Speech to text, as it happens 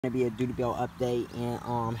Going to be a duty belt update,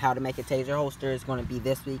 and how to make a taser holster is going to be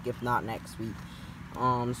this week, if not next week.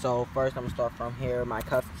 So first I'm gonna start from here. My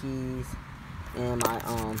cuff keys and my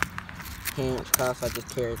hinge cuffs. I just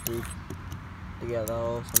carry through three of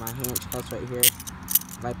those. So my hinge cuffs right here,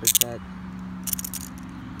 Viper Tech,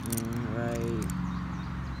 right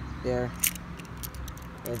there,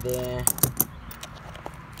 and then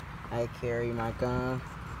I carry my gun,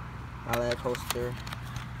 my leg holster.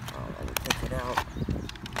 Let me take it out.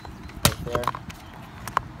 Right there.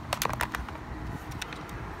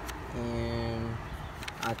 And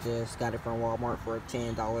I just got it from Walmart for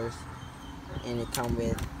 $10. And it comes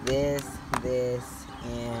with this,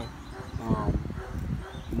 and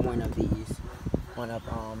one of these. One of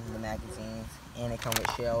the magazines. And it comes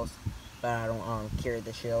with shells. But I don't carry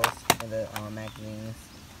the shells in the magazines.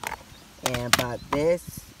 But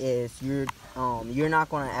this is you're not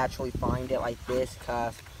gonna actually find it like this,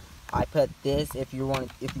 cause I put this, if you want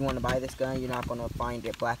to buy this gun, you're not gonna find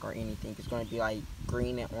it black or anything. It's gonna be like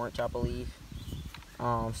green and orange, I believe.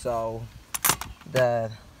 So the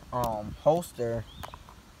holster,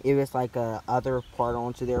 it was like a other part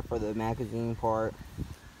onto there for the magazine part,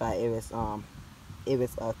 but it was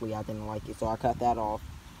ugly. I didn't like it, so I cut that off,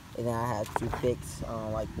 and then I had to fix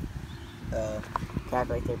like the crack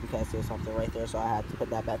right there because there was something right there, so I had to put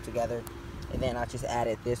that back together, and then I just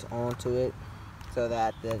added this onto it so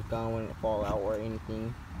that the gun wouldn't fall out or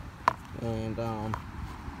anything. And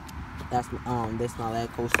that's this my leg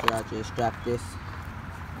holster. I just strapped this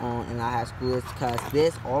on, and I had to glue this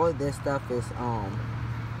because all of this stuff is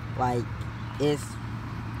like, it's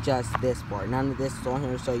just this part. None of this is on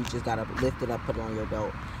here, so you just gotta lift it up, put it on your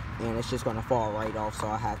belt, and it's just gonna fall right off. So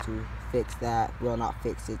I had to fix that. Well, not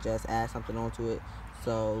fix it, just add something onto it,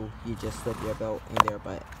 so you just slip your belt in there.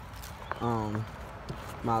 But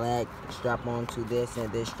my leg strap onto this,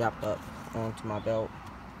 and this strapped up onto my belt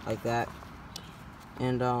like that.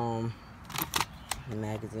 And the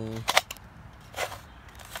magazine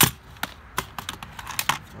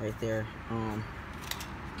right there.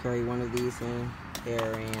 Carry one of these in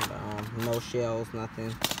there, and no shells,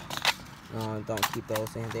 nothing. Don't keep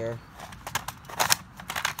those in there.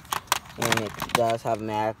 And it does have a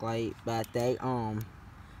mag light, but they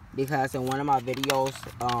because in one of my videos,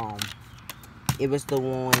 it was the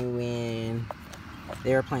one when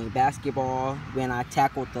they were playing basketball, when I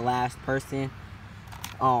tackled the last person,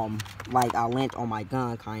 like I leant on my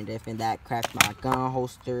gun kind of, and that cracked my gun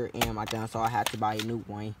holster and my gun, so I had to buy a new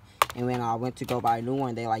one. And when I went to go buy a new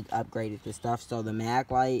one, they like upgraded the stuff. So the mag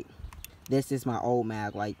light, this is my old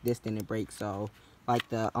mag light, this didn't break. So like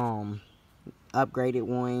the upgraded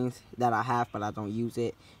ones that I have but I don't use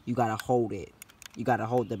it, you gotta hold it. You gotta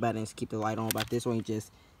hold the buttons to keep the light on. But this one, you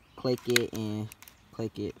just click it and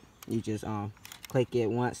click it. You just click it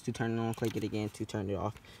once to turn it on, click it again to turn it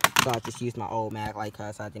off. So I just used my old mag light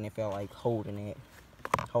because I didn't feel like holding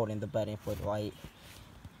the button for the light.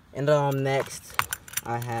 And next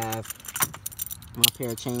I have my pair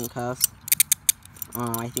of chain cuffs.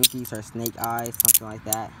 I think these are Snake Eyes, something like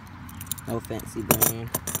that. No fancy brand.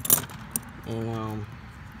 And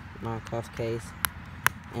my cuff case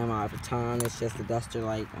and my baton. It's just a duster,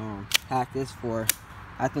 like had this for,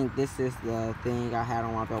 I think this is the thing I had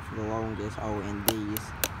on my belt for the longest. And these,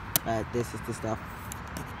 but this is the stuff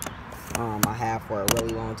I have for a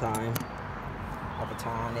really long time. A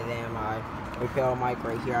baton, and then my rappel mic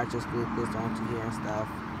right here. I just glued this onto here and stuff.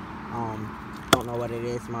 Don't know what it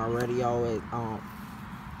is. My radio,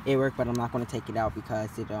 it worked, but I'm not going to take it out because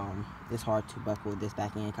it's hard to buckle this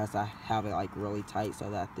back in because I have it like really tight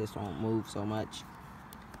so that this won't move so much.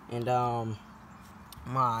 And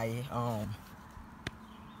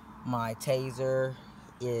my taser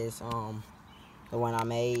is the one I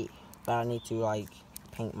made, but I need to like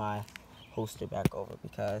paint my holster back over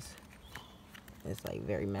because it's like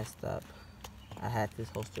very messed up. I had this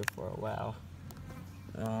holster for a while.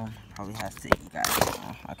 Probably has to, you guys.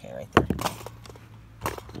 Okay, right there.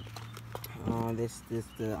 This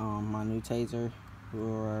the my new taser,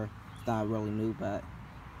 or it's not really new, but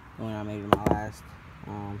the one I made in my last,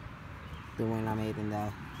 the one I made in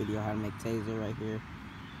the video how to make taser right here,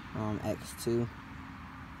 X2.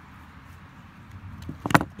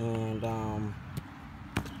 And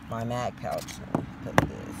my mag pouch. Let me put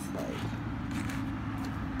this like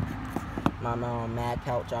my mag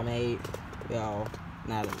pouch I made. Well,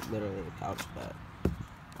 not literally a pouch, but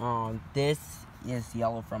this is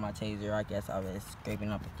yellow from my taser. I guess I was scraping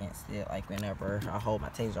up against it. Like whenever I hold my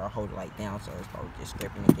taser, I hold it like down, so it's probably just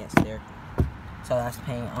scraping against there. So that's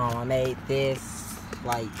paint. I made this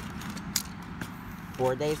like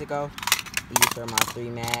 4 days ago. These are my 3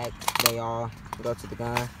 mags. They all go to the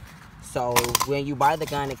gun. So when you buy the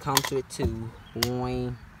gun, it comes with two.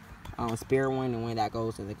 One spare one and one that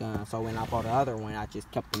goes in the gun. So when I bought the other one, I just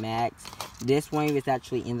kept the mags. This one was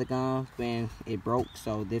actually in the gun when it broke,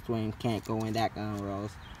 so this one can't go in that gun, or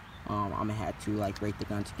else I'm gonna have to like break the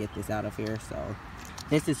gun to get this out of here. So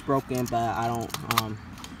this is broken, but I don't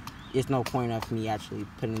it's no point of me actually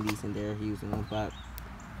putting these in there using them. But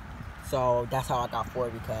so that's how I got four,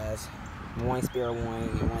 because one spare one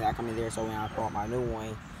and one that come in there. So when I bought my new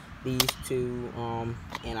one, these two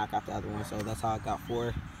and I got the other one, so that's how I got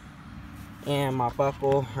four. And my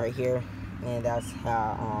buckle right here, and that's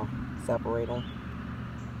how I separate them.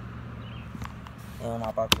 And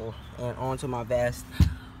my buckle, and onto my vest,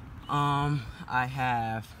 I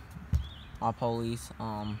have my police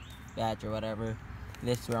badge or whatever.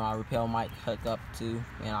 This is where my rappel might hook up to,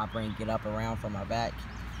 and I bring it up around from my back.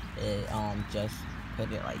 It just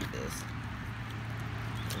put it like this.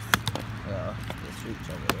 This reach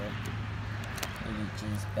over there. It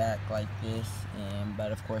reaches back like this,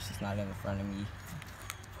 but of course it's not in the front of me,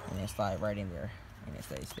 and it slides right in there, and it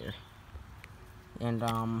stays there. And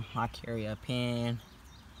I carry a pen.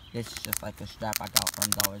 This is just like a strap I got from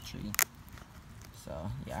Dollar Tree. So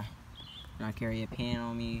yeah, and I carry a pen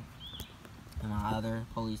on me, and my other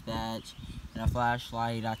police badge, and a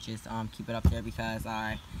flashlight. I just keep it up there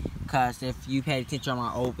because if you paid attention on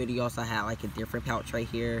my old videos, I had like a different pouch right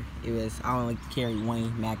here. I only carry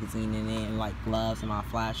one magazine in it, and like gloves and my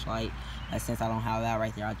flashlight. And since I don't have that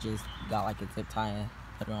right there, I just got like a zip tie and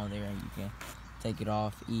put it on there, and you can take it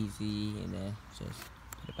off easy and then just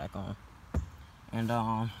put it back on. And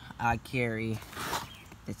I carry,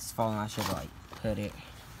 it's falling, I should like put it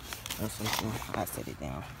or something. I set it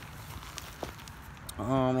down.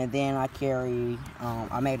 And then I carry,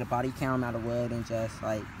 I made a body cam out of wood and just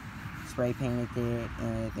like spray painted it,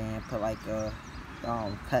 and then put like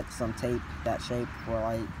cut some tape that shape for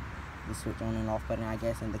like the switch on and off button, I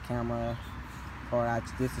guess, in the camera. Or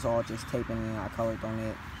this is all just taping, and I colored on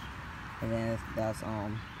it. And then that's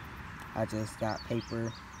I just got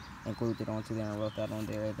paper and glued it onto there and wrote that on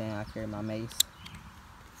there. And then I carry my mace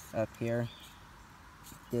up here.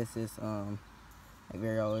 This is like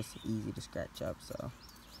very always easy to scratch up, so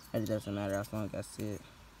it doesn't matter as long as I see it.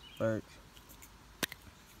 Birch.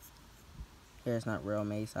 Here it's not real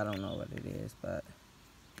mace, I don't know what it is, but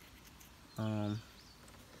I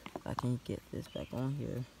can get this back on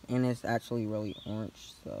here, and it's actually really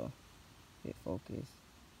orange, so get focused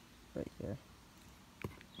right there,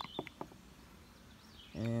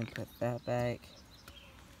 and put that back.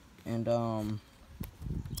 And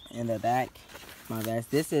in the back, my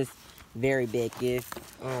vest, this is very big. If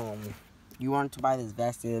you want to buy this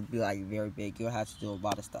vest, it'll be like very big. You'll have to do a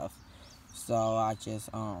lot of stuff, so I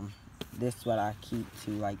just this is what I keep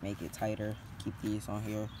to like make it tighter. Keep these on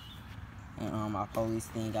here. And my police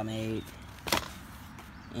thing I made.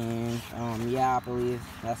 And yeah, I believe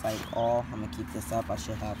that's like all. I'm gonna keep this up. I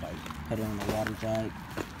should have like put it on the water jug,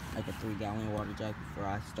 like a 3-gallon water jug, before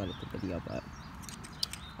I started the video. But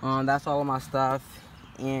that's all of my stuff.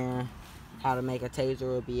 And how to make a taser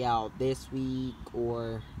will be out this week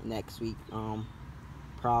or next week.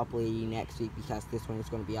 Probably next week, because this one is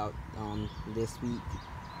going to be out this week.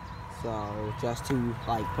 So just to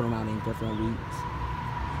like put them out in different weeks.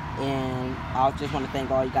 And I just want to thank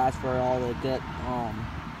all you guys for all the good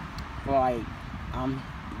for like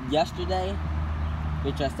yesterday,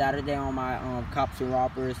 which was Saturday, on my Cops and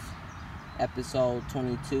Robbers episode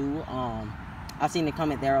 22. I seen the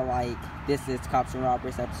comment there like, this is Cops and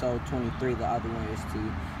Robbers episode 23, the other one is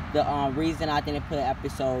 2. The reason I didn't put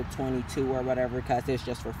episode 22 or whatever, because it's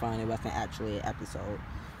just for fun. It wasn't actually an episode.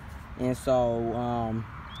 And so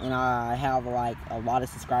and I have like a lot of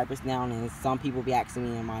subscribers now, and some people be asking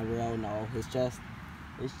me, am I real? No, it's just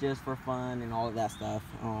for fun and all of that stuff.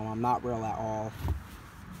 I'm not real at all.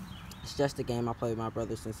 It's just a game I play with my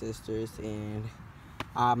brothers and sisters. And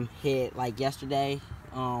hit, like yesterday,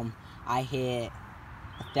 I hit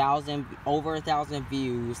over 1,000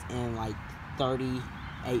 views in like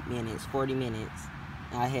 38 minutes, 40 minutes.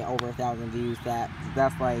 I hit over 1,000 views. That's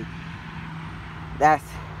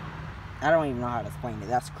I don't even know how to explain it.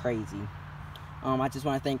 That's crazy. I just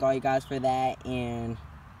want to thank all you guys for that. And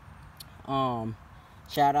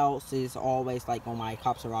shout outs is always like on my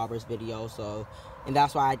Cops and Robbers video. So, and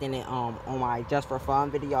that's why I didn't on my Just for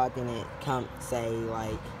Fun video, I didn't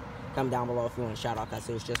come down below if you want a shout out, because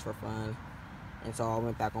it was just for fun. And so I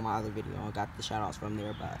went back on my other video and got the shout outs from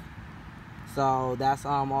there. But so that's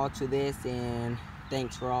all to this, and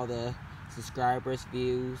thanks for all the subscribers,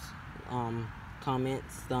 views,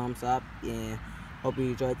 comments, thumbs up, and Hope you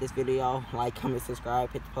enjoyed this video. Like, comment,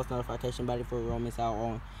 subscribe, hit the post notification button for you don't miss out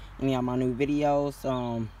on any of my new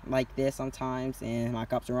videos like this sometimes, and my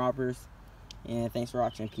cops and robbers. And thanks for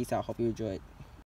watching. Peace out. Hope you enjoyed.